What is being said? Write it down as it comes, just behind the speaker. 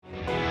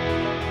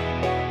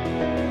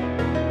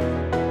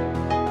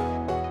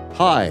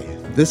Hi,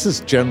 this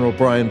is General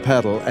Brian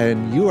Peddle,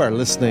 and you are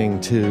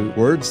listening to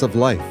Words of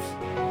Life.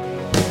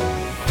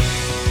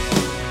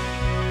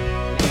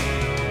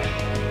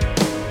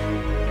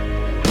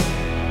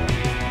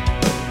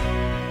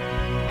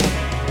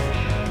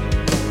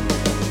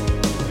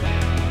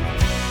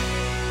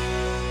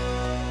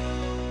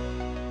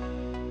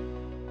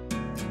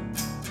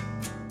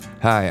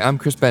 Hi, I'm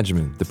Chris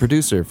Benjamin, the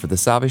producer for the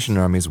Salvation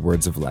Army's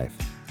Words of Life.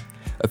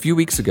 A few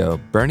weeks ago,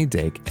 Bernie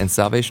Dake and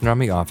Salvation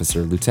Army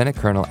officer Lieutenant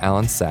Colonel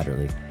Alan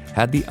Satterley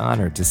had the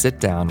honor to sit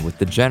down with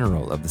the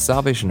General of the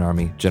Salvation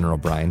Army, General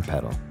Brian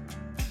Peddle.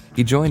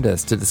 He joined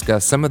us to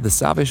discuss some of the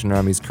Salvation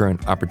Army's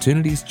current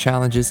opportunities,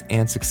 challenges,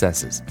 and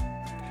successes.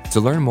 To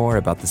learn more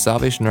about the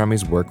Salvation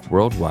Army's work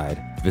worldwide,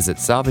 visit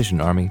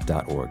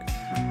salvationarmy.org.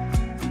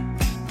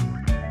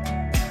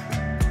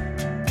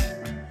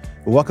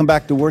 Welcome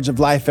back to Words of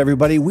Life,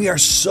 everybody. We are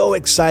so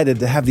excited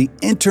to have the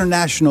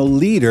international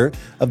leader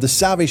of the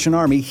Salvation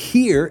Army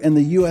here in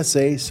the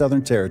USA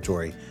Southern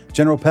Territory.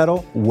 General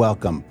Peddle,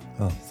 welcome.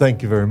 Oh,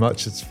 thank you very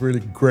much. It's really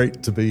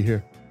great to be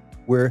here.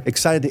 We're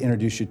excited to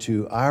introduce you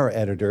to our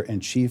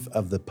editor-in-chief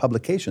of the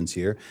publications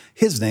here.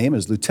 His name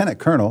is Lieutenant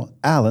Colonel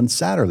Alan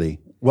Satterley.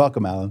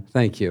 Welcome, Alan.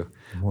 Thank you.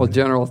 Well,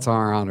 General, it's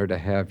our honor to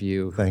have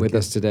you with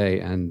us today.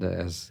 And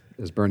as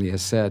Bernie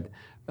has said,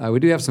 we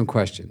do have some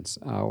questions.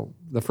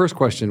 The first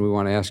question we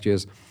want to ask you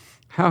is,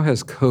 how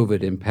has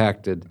COVID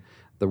impacted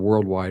the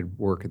worldwide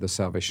work of the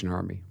Salvation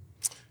Army?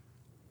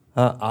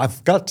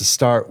 I've got to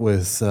start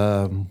with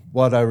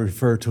what I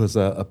refer to as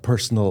a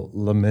personal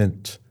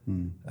lament.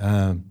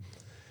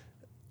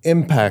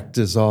 Impact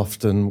is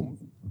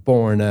often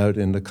borne out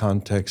in the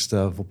context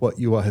of what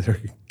you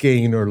either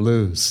gain or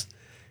lose.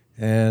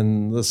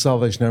 And the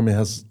Salvation Army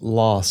has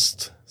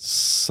lost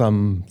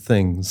some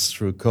things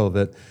through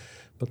COVID.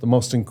 But the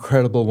most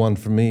incredible one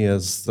for me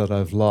is that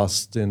I've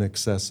lost in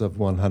excess of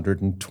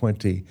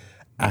 120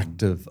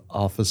 active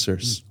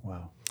officers.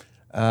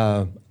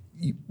 Wow.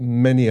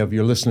 Many of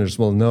your listeners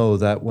will know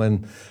that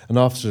when an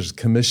officer's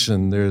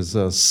commissioned, there's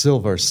a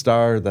silver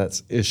star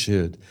that's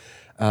issued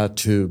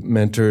to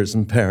mentors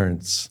and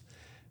parents.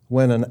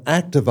 When an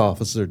active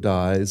officer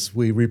dies,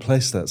 we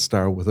replace that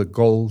star with a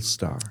gold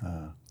star.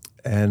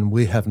 And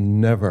we have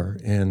never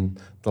in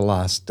the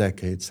last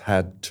decades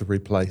had to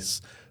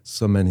replace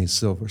so many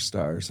silver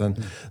stars.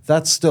 And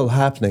that's still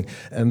happening.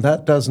 And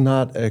that does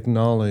not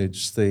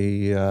acknowledge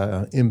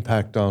the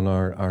impact on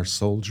our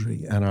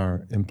soldiery and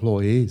our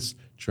employees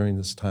during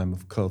this time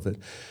of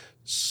COVID.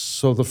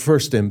 So the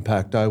first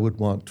impact I would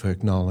want to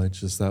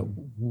acknowledge is that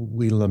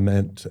we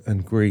lament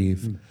and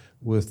grieve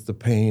with the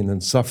pain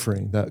and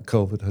suffering that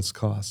COVID has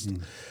caused.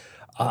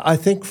 I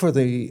think for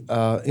the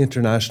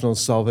International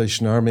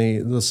Salvation Army,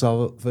 the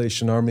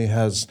Salvation Army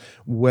has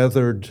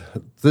weathered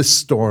this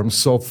storm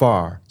so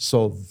far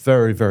so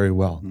very, very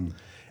well.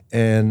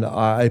 And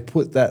I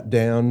put that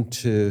down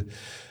to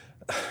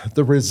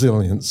the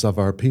resilience of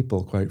our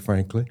people, quite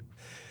frankly.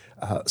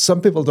 Some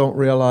people don't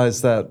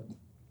realize that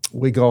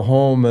we go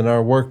home and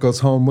our work goes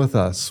home with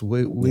us.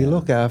 We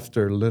look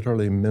after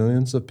literally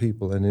millions of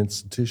people in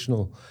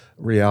institutional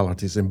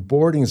realities, in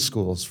boarding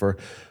schools for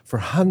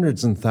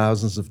hundreds and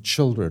thousands of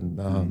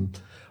children,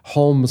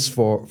 homes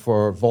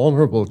for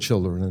vulnerable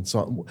children, and so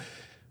on.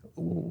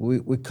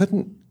 We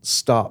couldn't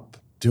stop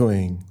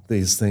doing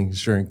these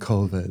things during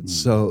COVID.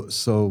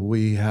 So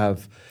we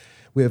have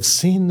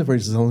seen the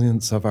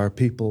resilience of our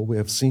people. We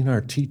have seen our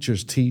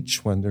teachers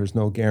teach when there's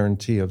no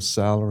guarantee of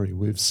salary.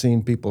 We've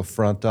seen people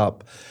front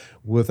up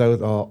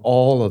without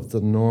all of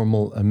the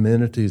normal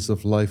amenities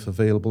of life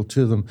available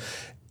to them.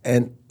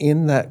 And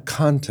in that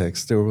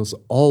context, there was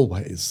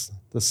always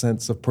the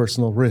sense of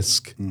personal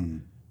risk.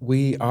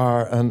 We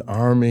are an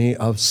army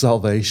of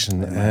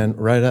salvation, and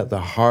right at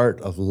the heart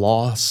of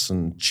loss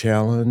and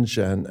challenge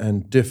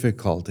and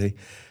difficulty,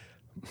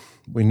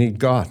 we need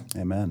God.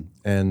 Amen.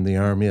 And the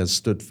Army has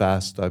stood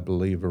fast, I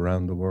believe,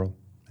 around the world.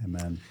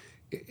 Amen.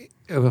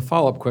 A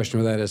follow-up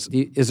question with that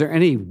is there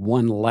any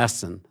one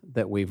lesson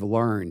that we've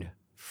learned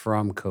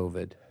from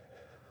COVID?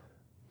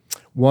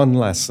 One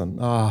lesson.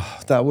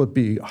 That would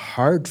be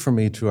hard for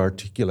me to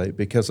articulate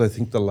because I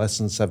think the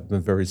lessons have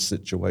been very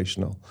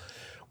situational.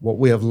 What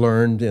we have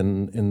learned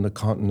in the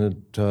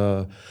continent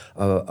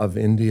of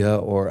India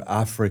or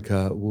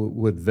Africa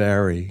would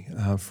vary.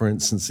 For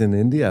instance, in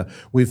India,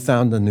 we've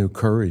found a new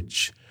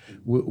courage.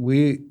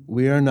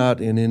 We are not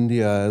in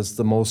India as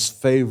the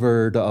most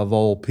favored of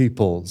all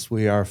peoples.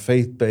 We are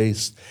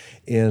faith-based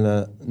in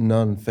a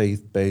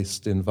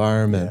non-faith-based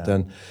environment.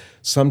 And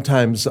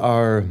sometimes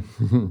our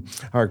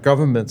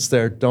governments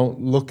there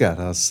don't look at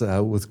us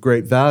with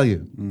great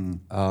value.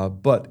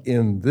 But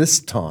in this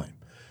time,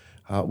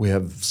 we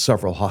have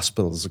several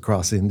hospitals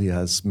across India,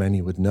 as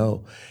many would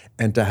know.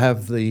 And to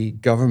have the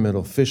government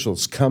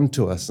officials come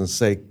to us and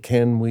say,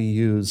 can we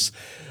use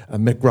a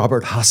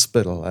McRobert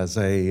Hospital as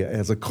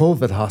a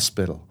COVID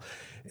hospital,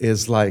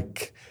 is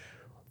like,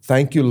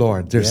 thank you,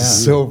 Lord. There's a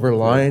silver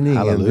lining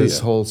in this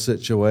whole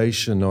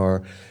situation.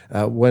 Or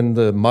when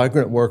the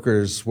migrant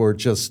workers were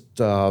just,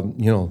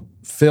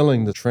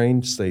 filling the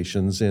train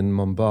stations in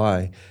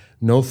Mumbai,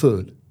 no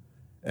food.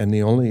 And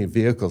the only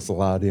vehicles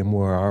allowed in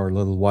were our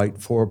little white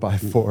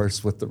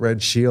 4x4s with the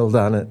red shield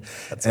on it.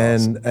 That's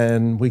awesome.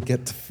 And we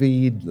get to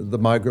feed the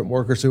migrant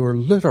workers who are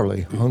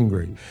literally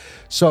hungry.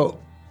 So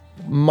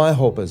my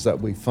hope is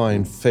that we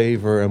find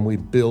favor and we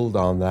build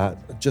on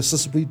that, just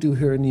as we do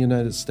here in the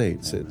United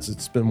States.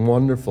 It's been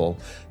wonderful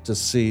to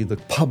see the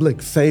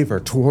public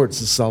favor towards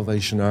the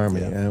Salvation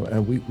Army,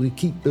 and we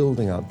keep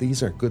building on.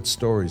 These are good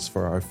stories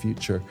for our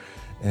future,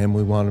 and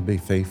we want to be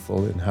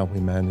faithful in how we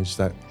manage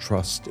that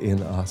trust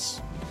in us.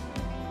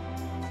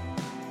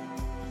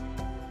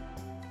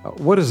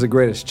 What is the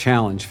greatest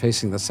challenge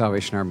facing the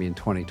Salvation Army in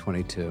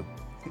 2022?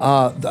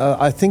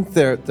 I think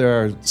there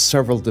are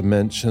several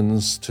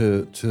dimensions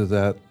to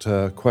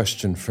that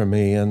question for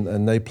me,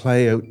 and they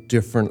play out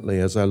differently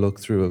as I look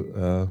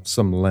through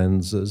some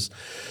lenses.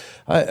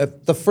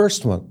 The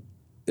first one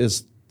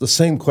is the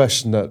same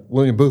question that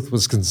William Booth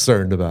was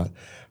concerned about.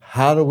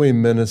 How do we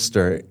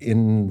minister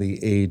in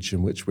the age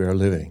in which we are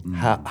living?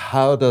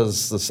 How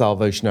does the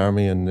Salvation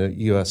Army in the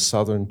U.S.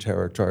 Southern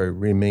Territory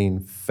remain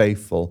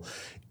faithful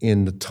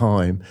in the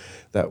time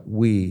that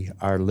we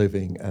are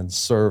living and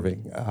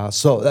serving?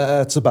 So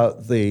that's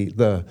about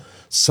the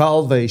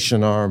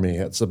Salvation Army.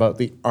 It's about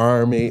the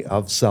army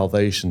of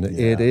salvation.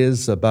 It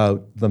is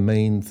about the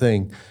main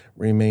thing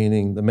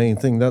remaining the main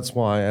thing. That's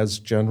why, as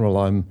general,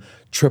 I'm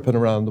tripping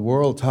around the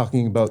world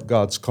talking about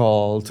God's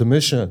call to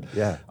mission.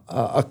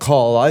 A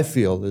call I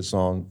feel is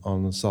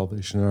on the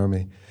Salvation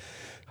Army.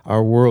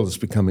 Our world is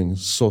becoming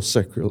so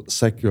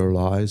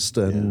secularized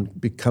and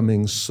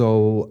becoming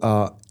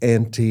so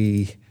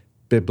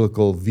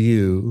anti-biblical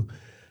view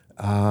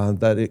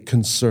that it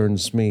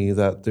concerns me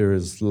that there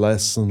is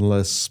less and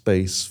less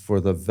space for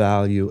the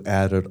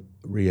value-added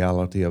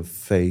reality of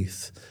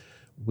faith.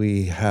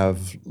 We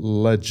have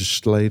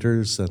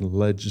legislators and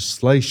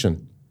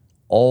legislation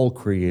all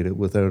created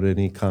without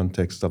any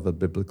context of a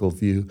biblical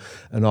view,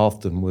 and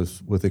often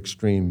with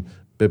extreme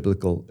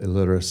biblical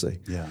illiteracy.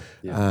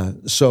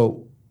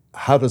 So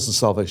how does the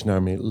Salvation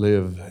Army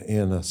live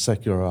in a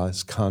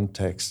secularized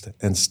context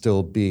and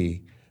still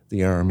be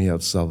the army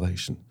of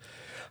salvation?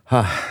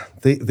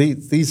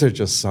 These are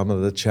just some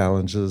of the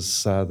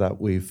challenges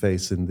that we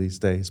face in these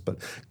days, but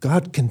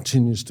God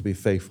continues to be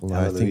faithful, and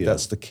I think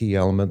that's the key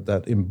element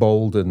that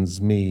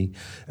emboldens me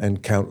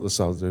and countless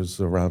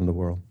others around the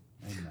world.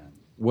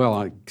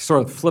 Well,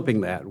 sort of flipping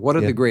that, what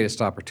are the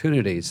greatest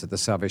opportunities that the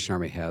Salvation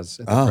Army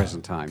has at the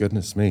present time?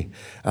 Goodness me.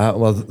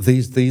 Well,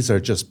 these are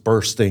just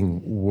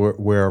bursting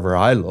wherever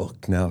I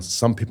look. Now,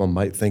 some people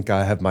might think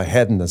I have my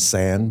head in the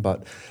sand,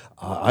 but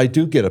I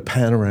do get a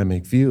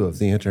panoramic view of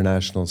the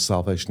International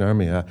Salvation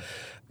Army.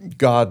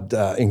 God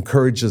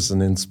encourages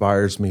and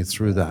inspires me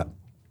through that.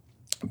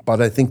 But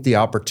I think the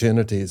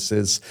opportunities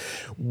is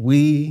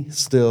we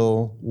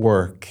still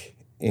work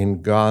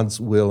in God's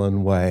will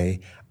and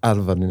way out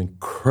of an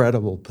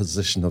incredible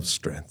position of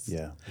strength.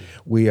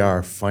 We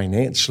are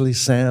financially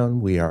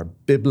sound. We are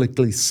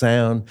biblically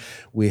sound.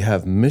 We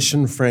have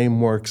mission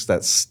frameworks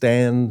that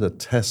stand the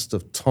test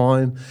of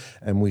time,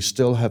 and we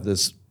still have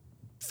this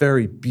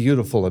very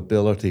beautiful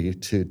ability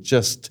to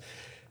just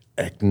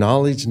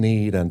acknowledge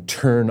need and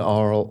turn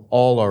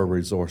all our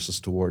resources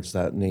towards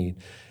that need.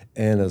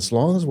 And as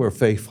long as we're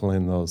faithful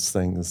in those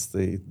things,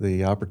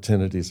 the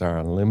opportunities are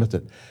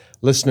unlimited.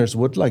 Listeners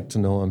would like to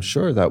know, I'm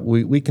sure, that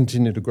we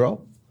continue to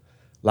grow.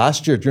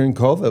 Last year during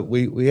COVID,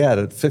 we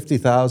added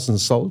 50,000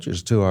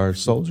 soldiers to our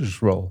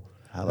soldiers' roll.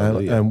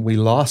 Hallelujah. And we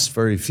lost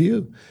very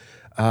few.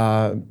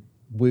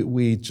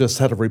 We just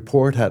had a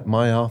report at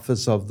my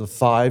office of the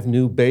 5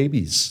 new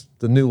babies,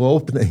 the new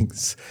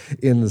openings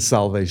in the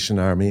Salvation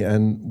Army,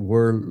 and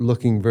we're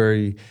looking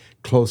very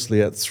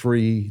closely at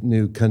 3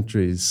 new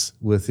countries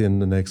within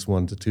the next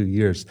 1 to 2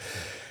 years.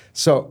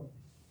 So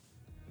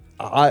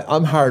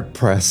I'm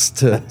hard-pressed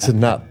to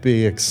not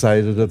be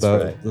excited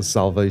about the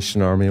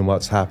Salvation Army and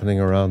what's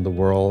happening around the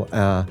world.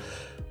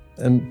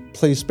 And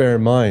please bear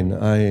in mind,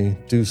 I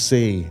do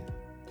see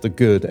the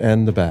good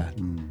and the bad.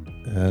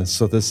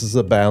 So this is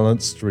a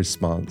balanced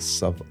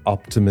response of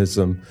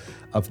optimism,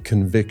 of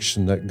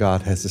conviction that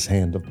God has his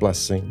hand of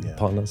blessing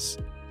upon us.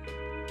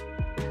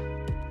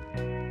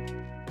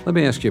 Let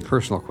me ask you a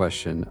personal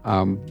question.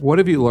 What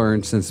have you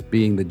learned since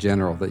being the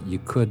general that you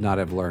could not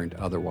have learned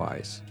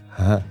otherwise?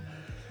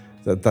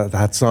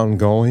 That's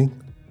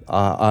ongoing.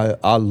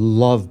 I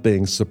love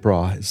being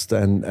surprised,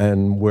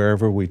 and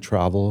wherever we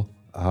travel,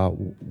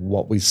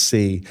 what we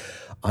see,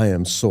 I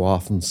am so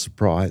often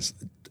surprised.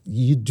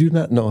 You do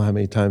not know how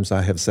many times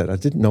I have said, I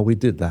didn't know we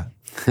did that.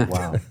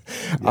 Wow.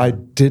 I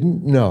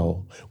didn't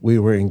know we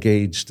were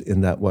engaged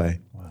in that way.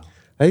 Wow.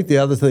 I think the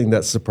other thing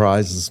that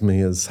surprises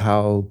me is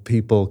how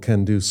people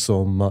can do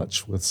so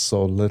much with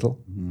so little.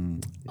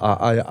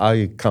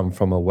 I come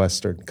from a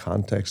Western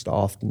context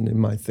often in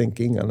my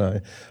thinking, and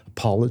I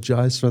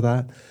apologize for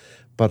that.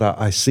 But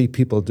I see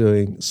people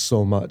doing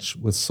so much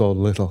with so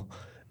little,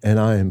 and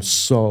I am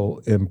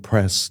so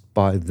impressed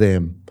by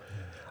them.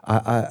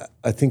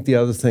 I think the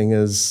other thing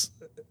is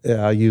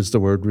I used the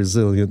word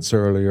resilience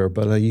earlier,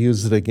 but I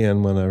use it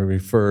again when I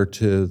refer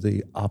to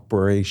the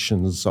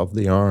operations of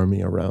the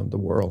Army around the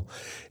world.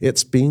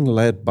 It's being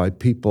led by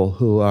people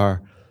who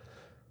are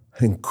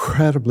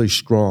incredibly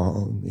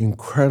strong,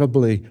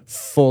 incredibly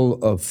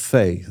full of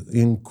faith,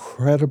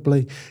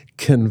 incredibly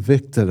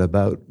convicted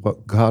about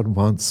what God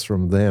wants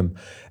from them.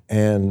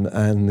 And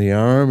the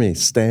Army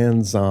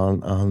stands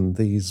on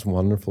these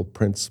wonderful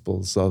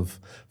principles of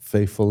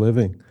faithful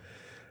living.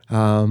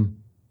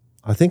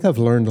 I think I've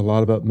learned a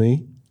lot about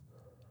me.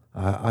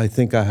 I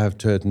think I have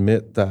to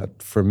admit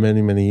that for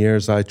many, many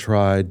years I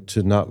tried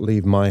to not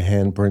leave my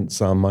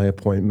handprints on my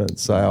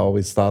appointments. I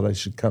always thought I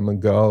should come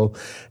and go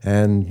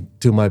and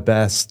do my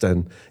best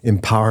and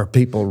empower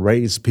people,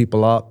 raise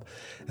people up.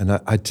 And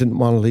I didn't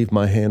want to leave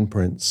my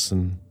handprints.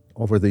 And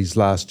over these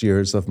last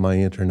years of my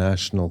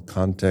international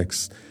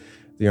context,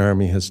 the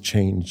Army has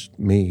changed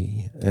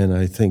me. And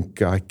I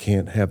think I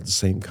can't have the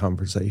same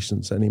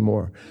conversations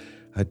anymore.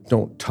 I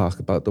don't talk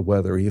about the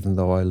weather, even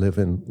though I live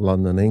in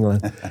London,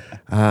 England.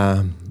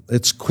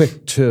 It's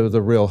quick to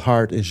the real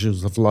heart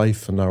issues of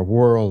life in our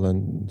world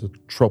and the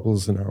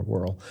troubles in our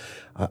world.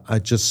 I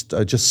just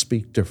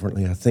speak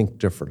differently. I think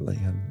differently,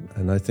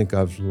 and I think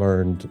I've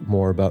learned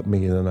more about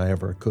me than I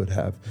ever could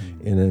have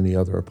in any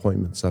other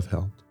appointments I've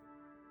held.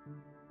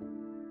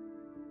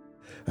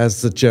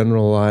 As the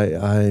general,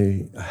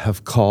 I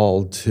have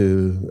called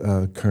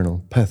to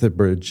Colonel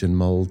Peddle in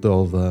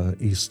Moldova,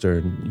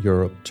 Eastern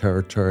Europe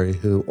territory,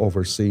 who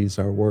oversees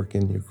our work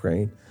in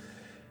Ukraine.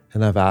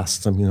 And I've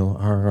asked him,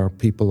 are our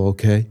people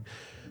okay?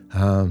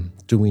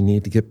 Do we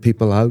need to get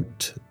people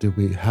out?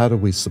 How do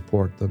we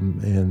support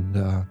them?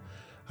 And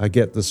I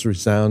get this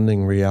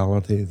resounding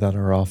reality that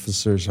our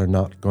officers are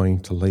not going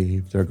to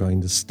leave. They're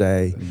going to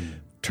stay,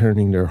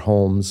 turning their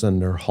homes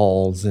and their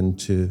halls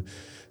into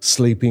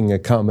sleeping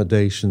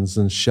accommodations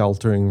and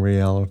sheltering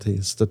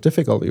realities. The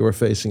difficulty we're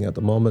facing at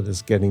the moment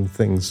is getting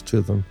things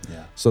to them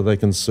so they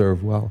can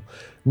serve well.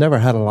 Never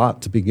had a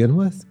lot to begin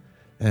with,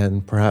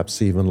 and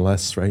perhaps even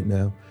less right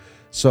now.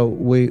 So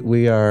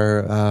we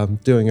are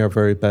doing our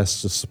very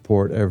best to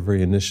support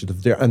every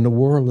initiative there, and the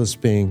world is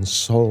being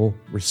so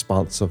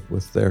responsive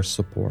with their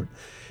support.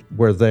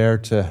 We're there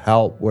to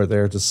help, we're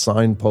there to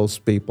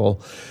signpost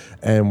people,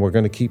 and we're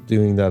going to keep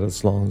doing that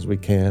as long as we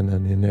can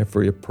and in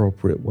every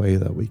appropriate way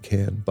that we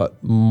can.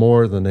 But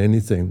more than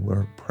anything,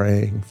 we're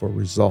praying for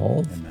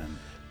resolve. Amen.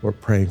 We're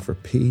praying for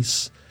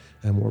peace,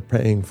 and we're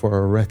praying for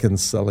a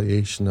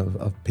reconciliation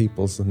of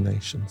peoples and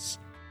nations.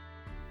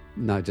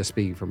 Not just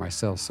speaking for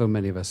myself, so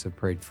many of us have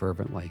prayed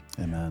fervently.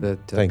 Amen.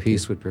 That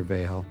peace would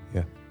prevail.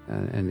 Yeah.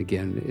 And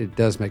again, it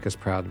does make us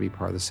proud to be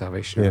part of the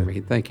Salvation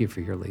Army. Thank you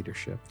for your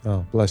leadership.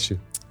 Oh, bless you.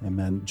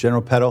 Amen.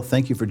 General Peddle,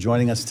 thank you for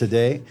joining us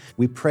today.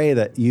 We pray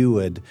that you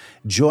would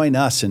join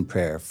us in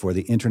prayer for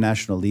the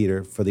international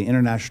leader, for the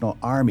international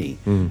army,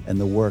 and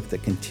the work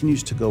that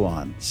continues to go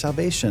on.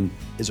 Salvation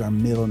is our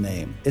middle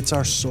name. It's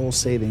our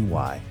soul-saving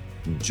why.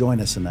 Join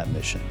us in that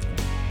mission.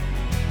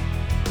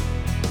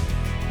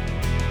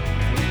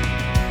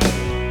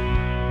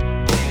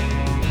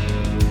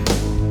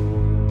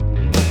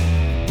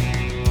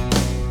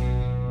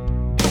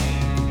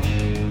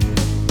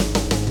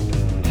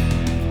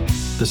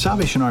 The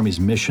Salvation Army's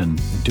mission,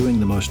 doing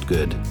the most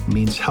good,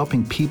 means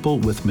helping people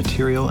with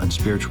material and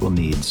spiritual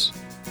needs.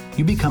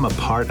 You become a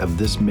part of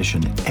this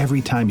mission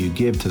every time you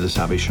give to the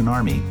Salvation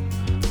Army.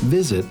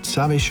 Visit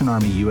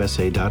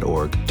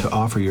salvationarmyusa.org to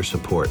offer your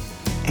support,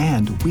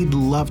 and we'd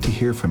love to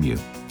hear from you.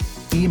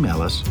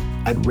 Email us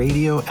at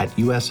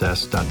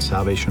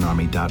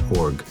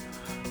radio@uss.salvationarmy.org.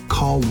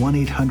 Call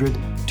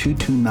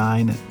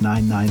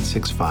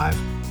 1-800-229-9965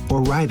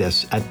 or write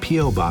us at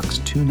P.O. Box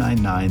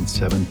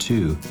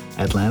 29972,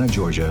 Atlanta,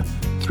 Georgia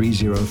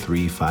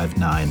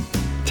 30359.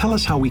 Tell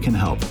us how we can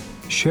help.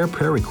 Share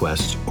prayer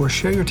requests or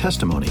share your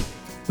testimony.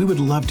 We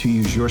would love to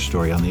use your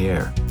story on the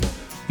air.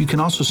 You can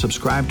also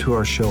subscribe to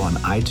our show on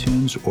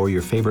iTunes or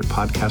your favorite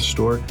podcast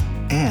store,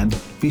 and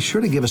be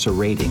sure to give us a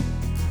rating.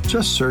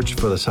 Just search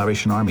for the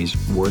Salvation Army's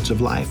Words of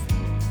Life.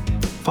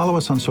 Follow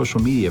us on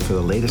social media for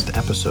the latest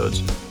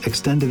episodes,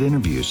 extended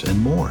interviews, and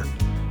more.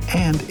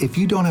 And if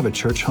you don't have a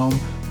church home,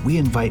 we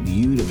invite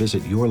you to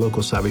visit your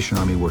local Salvation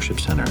Army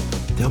Worship Center.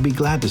 They'll be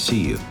glad to see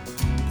you.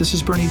 This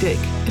is Bernie Dake,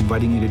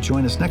 inviting you to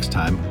join us next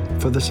time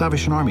for the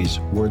Salvation Army's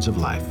Words of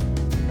Life.